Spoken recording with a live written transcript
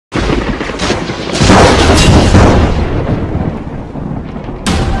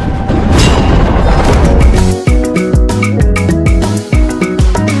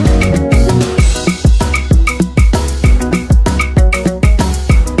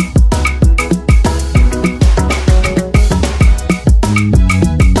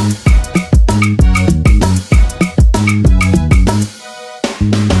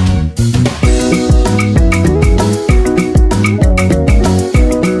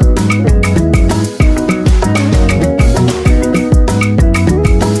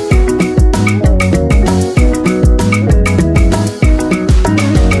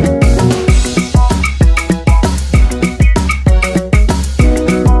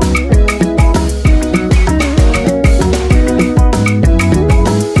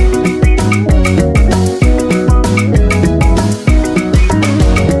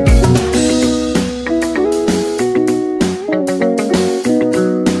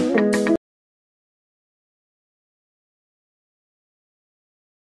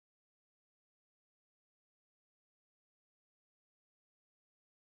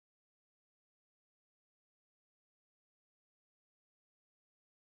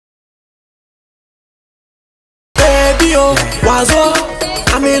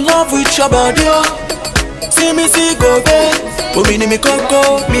I'm in love with your body. See me see go there. Omini mi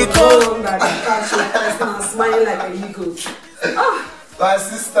koko, mi ko. Smiling like a eagle. My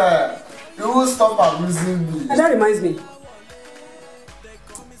sister, you won't stop abusing me. And that reminds me.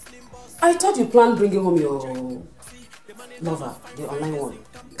 I thought you planned bringing home your lover, the online one.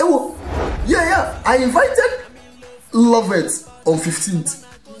 Oh, yeah. I invited Lovett on 15th.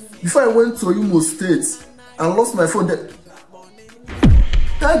 Before I went to Imo State and lost my phone there.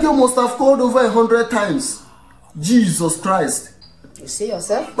 That girl must have called over 100 times. Jesus Christ. You see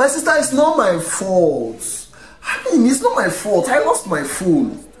yourself? My sister, it's not my fault. I mean, it's not my fault. I lost my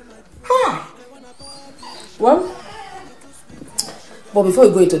phone. Well, but before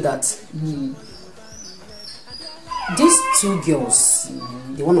we go into that, these two girls,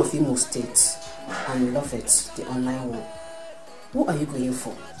 the one of Imo State and Lovett, the online one, who are you going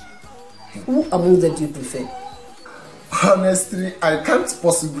for? Who among them do you prefer? Honestly, I can't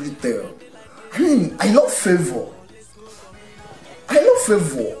possibly tell. I mean, I love Favor.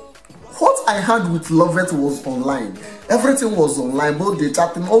 What I had with Lovett was online. Everything was online, both the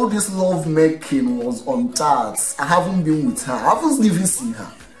chatting, all this love making was on chats. I haven't been with her. I haven't even seen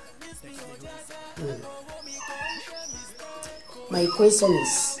her. My question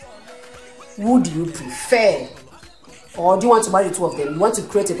is, who do you prefer? Or do you want to marry two of them? You want to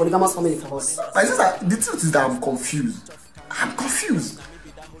create a polygamous family for us? My sister, the truth is that I'm confused.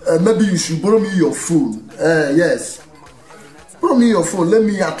 Maybe you should borrow me your phone. Yes. Borrow me your phone. Let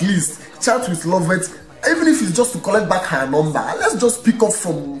me at least chat with Lovett. Even if it's just to collect back her number. Let's just pick up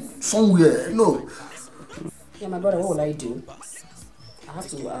from somewhere, you know. Yeah, my brother, what will I do? I have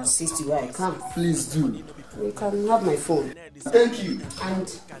to assist you where I can. Please do. You can have my phone. Thank you. And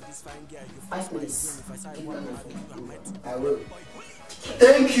 5 minutes. I will.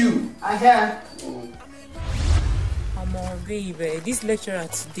 Thank you. I hear. Come on, baby. This lecturer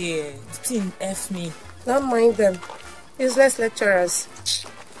today, the thing F me. Don't mind them. Useless lecturers.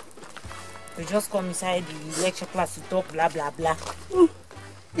 They just come inside the lecture class to talk blah blah blah.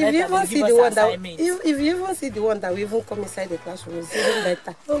 If you even see the one that if you even see the one that we even come inside the classroom, it's even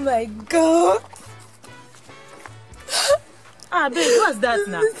better. Oh my god. Babe, what's that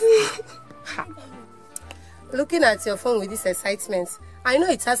now? Looking at your phone with this excitement, I know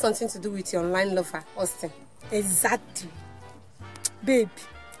it has something to do with your online lover, Austin. Exactly. Babe,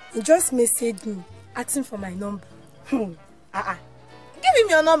 he just messaged me asking for my number. Give him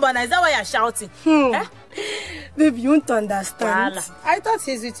your number now. Is that why you're shouting? Eh? Babe, you won't understand. I thought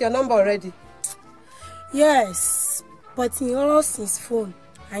he's with your number already. Yes, but he lost his phone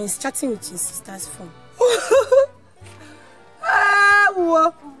and he's chatting with his sister's phone.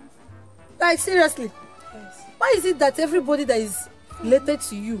 What? Like seriously? Yes. Why is it that everybody that is related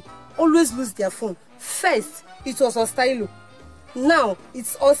to you always lose their phone? First, it was Ostilo. Now,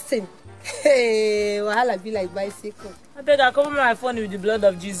 it's Austin. Hey, wahala be like bicycle. I beg, I cover my phone with the blood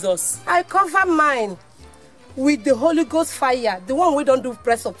of Jesus. I cover mine with the Holy Ghost fire, the one we don't do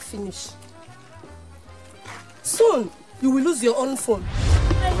press up finish. Soon, you will lose your own phone.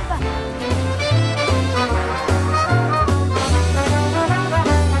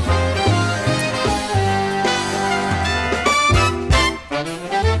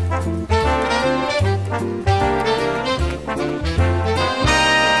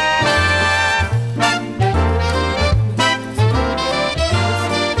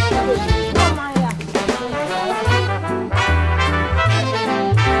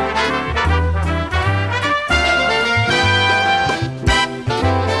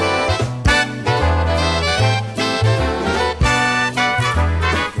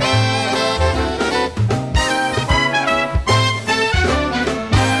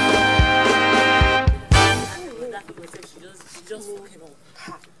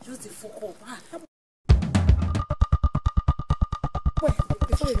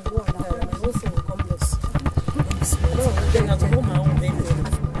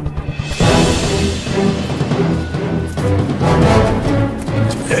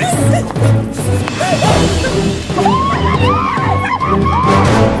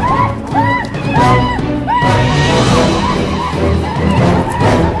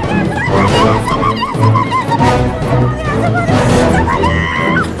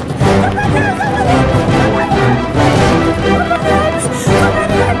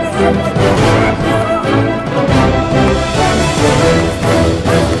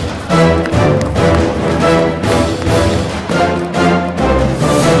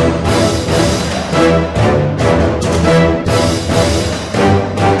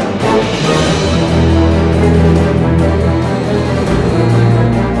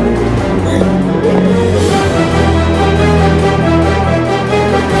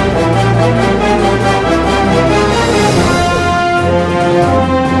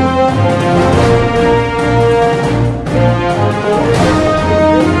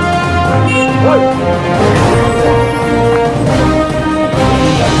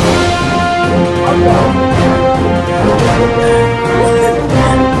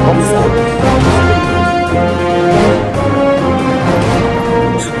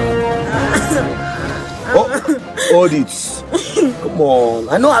 Hold it. Come on.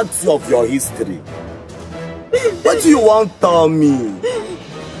 I know ask you of your history. What do you want to tell me?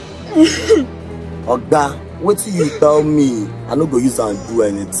 Oga, what do you tell me? I no go use and do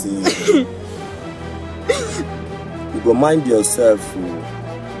anything. You go mind yourself.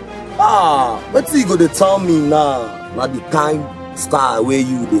 What do you go to tell me now? Now the kind star where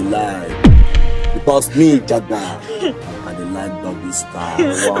you dey like. Because me, Jaga, I dey like double star.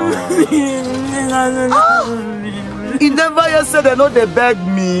 Wow. You never yet said they know they beg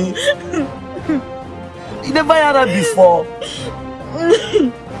me. You never heard that before.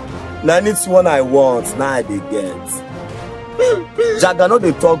 Now it's one I want, now I dey get. Jaga, no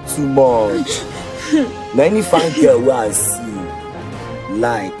they talk too much. Now any fine girl where I see,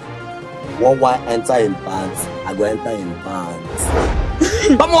 like, one while enter in pants, I go enter in pants.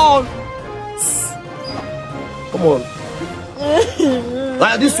 Come on! Come on.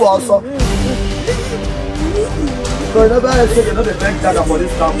 Like this one also. So you never say you know the bank Jaga for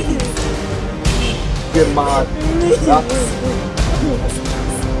this camp. Get mad.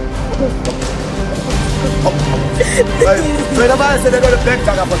 So you never say they know the bank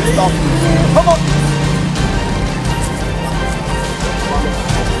Jaga for this camp. Come on.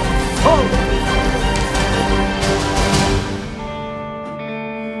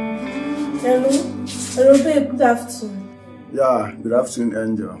 Hello babe, good afternoon. Yeah, good afternoon,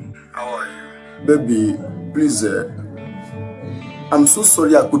 Angel. How are you? Baby, please, I'm so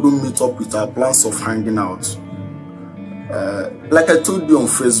sorry I couldn't meet up with our plans of hanging out. Like I told you on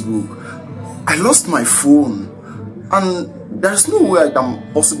Facebook, I lost my phone and there's no way I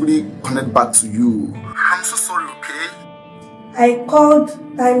can possibly connect back to you. I'm so sorry, okay? I called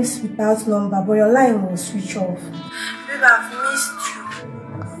times without number, but your line was switched off. Babe, I've missed you.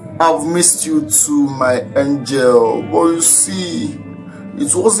 I've missed you too, my angel. But you see,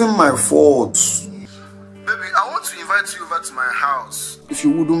 it wasn't my fault. Baby, I want to invite you over to my house, if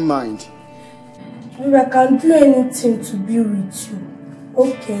you wouldn't mind. Babe, I can do anything to be with you.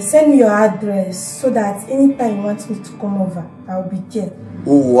 Okay, send me your address so that anytime you want me to come over, I'll be there.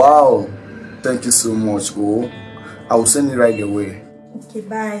 Oh, wow. Thank you so much, oh. I will send it right away. Okay,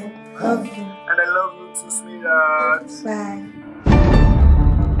 bye. Love you. And I love you too, sweetheart. Bye.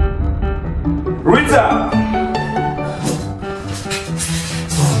 Rita!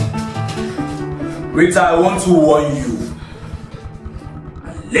 Rita, I want to warn you.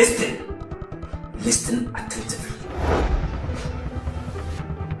 Listen. Listen attentively.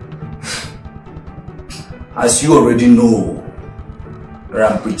 As you already know,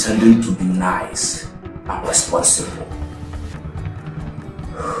 that I'm pretending to be nice and responsible.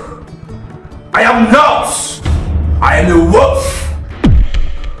 I am not! I am a wolf!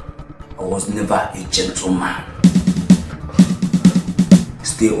 I was never a gentleman.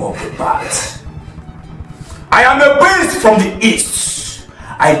 Stay off the bat. I am a beast from the east.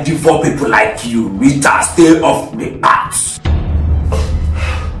 I devour people like you. Rita, stay off the bat.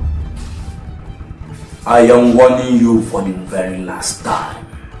 I am warning you for the very last time.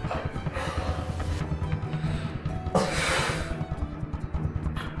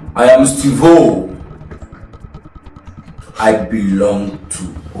 I am Steve-O. I belong to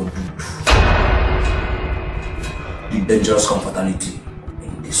Odudu, the dangerous confraternity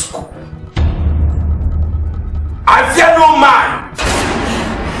in this school. I fear no man.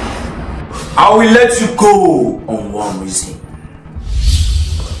 I will let you go on one reason.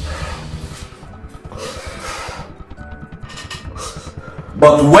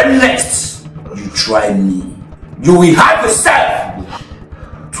 But when next you try me, you will have yourself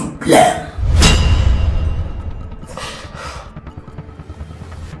to blame.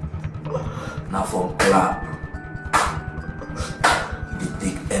 Now for clap, you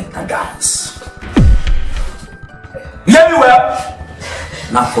take enter dance. Hear me well.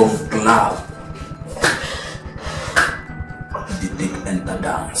 Now for clap, you take enter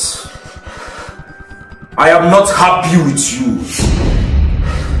dance. I am not happy with you.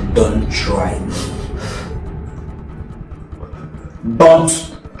 Don't try me. Don't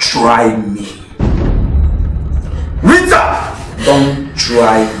try me. Rita! Don't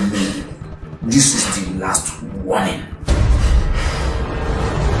try me. This is the last warning.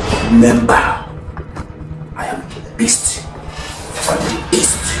 Remember, I am the beast from the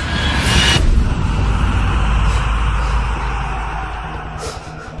east.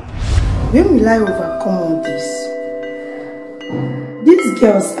 When will I overcome all this? This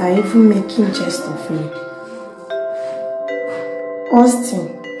girls are even making jest of me. Austin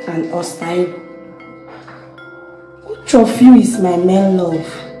and Ostairo. Which of you is my main love?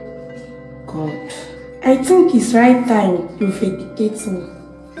 God, I think it's right time you vindicate me.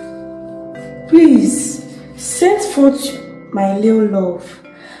 Please, send forth my little love.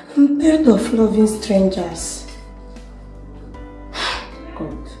 I'm tired of loving strangers.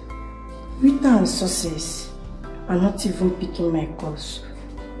 God, Rita and Success are not even picking my calls.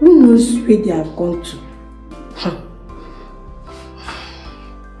 Who knows where they have gone to?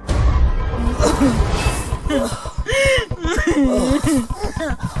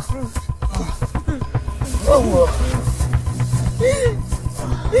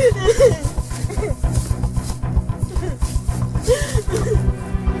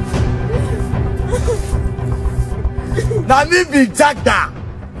 Now me be Jaga.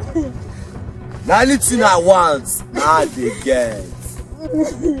 Now anything I want, I dey get.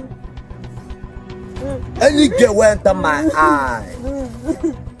 Any girl wey enter my eye,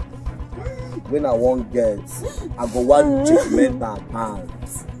 when I won't get, I go want checkmate her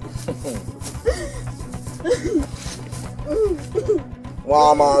pants.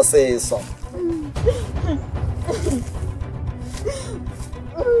 Mama say so.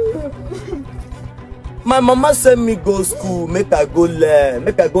 My mama send me go school, make I go learn,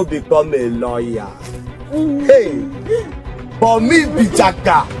 make I go become a lawyer. Hey, for me be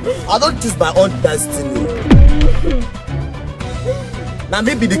Jaga, I don't choose my own destiny. Now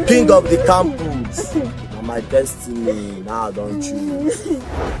me be the king of the campus. Now my destiny, now I don't choose.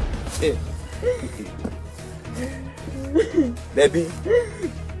 Hey. Baby.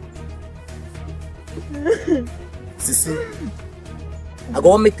 Sissy, I go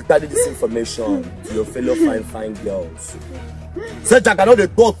want make you carry this information to your fellow fine girls. Say Jaga no dey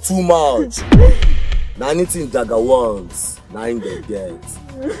talk too much. Now anything Jaga wants, now him dey get.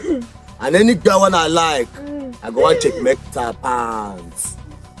 And any girl when I like, I go want checkmate her pants.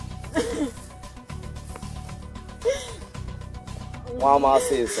 Mama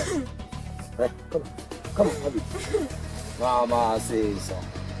says so. Hey, come on, baby. Mama says so.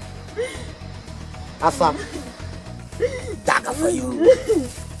 Asa, Jaga for you.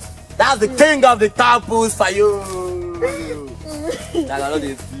 That's the king of the campus for you. Jaga no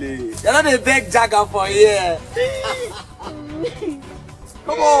dey play. You know they beg Jaga for here.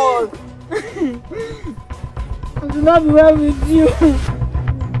 Come on. I do not be well with you.